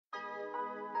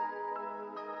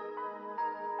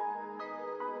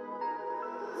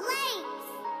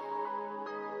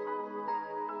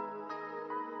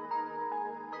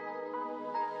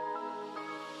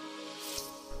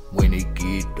When it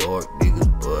get dark,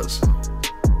 niggas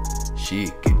bustin'.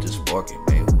 Shit get to sparking,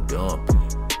 man, who dumpin'?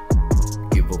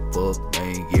 Give a fuck,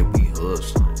 man, yeah, we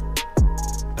hustlin'.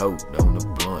 Totin' on the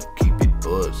blunt, keep it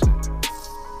buzzin'.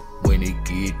 When it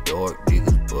get dark,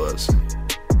 niggas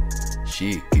bustin'.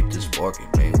 Shit get to sparking,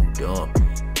 man, who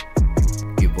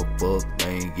dumpin'? Give a fuck,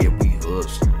 man, yeah, we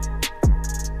hustlin'.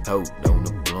 Totin' on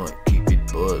the blunt, keep it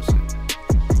buzzin'.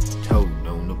 Totin'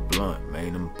 on the blunt,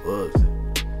 man, I'm buzzin'.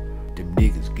 Them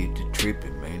niggas get to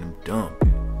trippin', man, I'm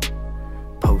dumpin'.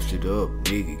 Posted up,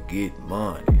 nigga, get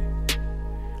money.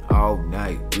 All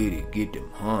night with it, get them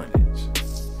hundreds.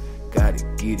 Gotta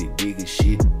get it, nigga,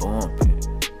 shit bumpin'.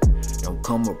 Don't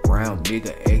come around,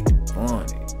 nigga, actin'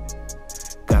 funny.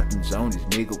 Got them zonies,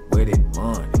 nigga, where that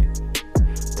money.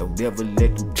 Don't ever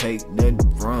let them take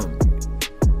nothing from me.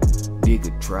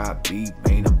 Nigga, try beat,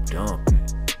 man, I'm dumpin'.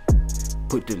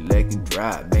 Put the leg and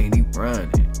drive, man, he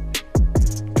runnin'.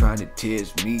 Tryna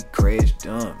test me, crash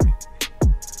dummy.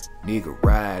 Nigga,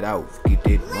 ride out, get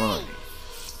that money.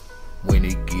 When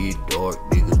it get dark,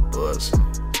 niggas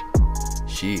bustin'.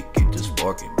 Shit get to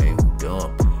sparking, man, who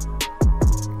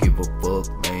dumpin'? Give a fuck,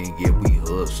 man, yeah, we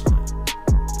hustlin'.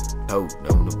 Totin'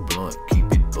 on the blunt, keep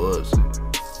it buzzin'.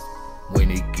 When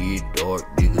it get dark,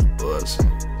 niggas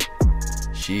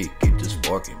bustin'. Shit get to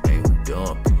sparking, man, who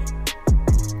dumpin'?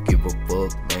 Give a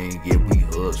fuck, man, yeah, we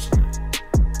hustlin'.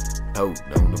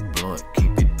 Totin' on the blunt,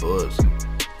 keep it buzzin'.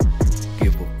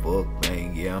 Give a fuck,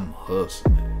 man, yeah, I'm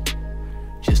hustlin'.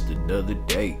 Just another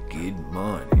day, getting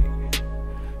money.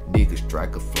 Nigga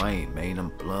strike a flame, man, I'm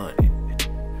blunted.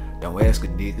 Don't ask a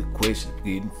nigga questions,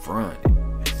 getting fronted.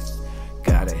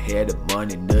 Gotta have the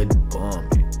money, nothing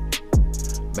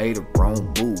bumming. Made a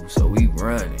wrong move, so he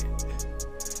running.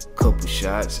 Couple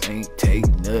shots, ain't take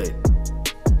nothing.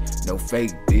 No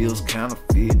fake bills,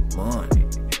 counterfeit money.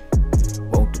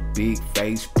 Want the big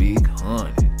face, big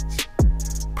hundreds.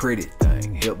 Pretty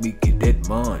thing, help me get that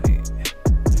money.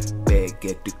 Back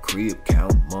at the crib,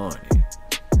 count money.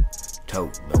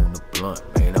 Totin' on the blunt,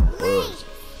 man, I'm buzzin'.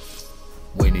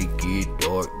 When it get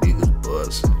dark, niggas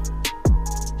bustin'.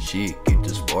 Shit get to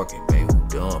sparking, man, who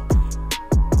dumpin'?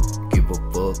 Give a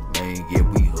fuck, man, yeah,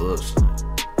 we hustlin'.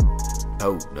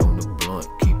 Totin' on the blunt,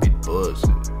 keep it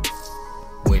buzzin'.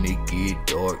 When it get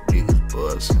dark, niggas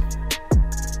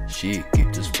bustin'. Shit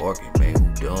get to sparking, man,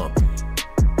 who dumpin'?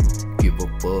 Give a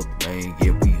fuck, man,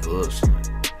 yeah, we hustlin'.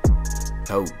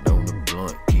 Totin' on the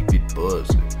blunt, keep it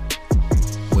buzzin'.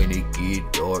 When it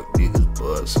get dark, niggas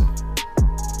bustin'.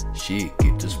 Shit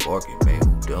get to sparking, man,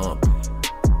 who dumpin'?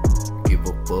 Give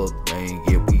a fuck, man,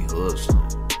 yeah, we hustlin'.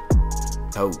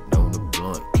 Totin' on the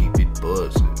blunt, keep it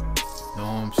buzzin'. Know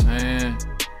what I'm saying?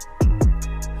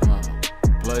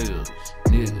 Players,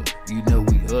 Nigga, you know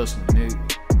we hustlin', nigga.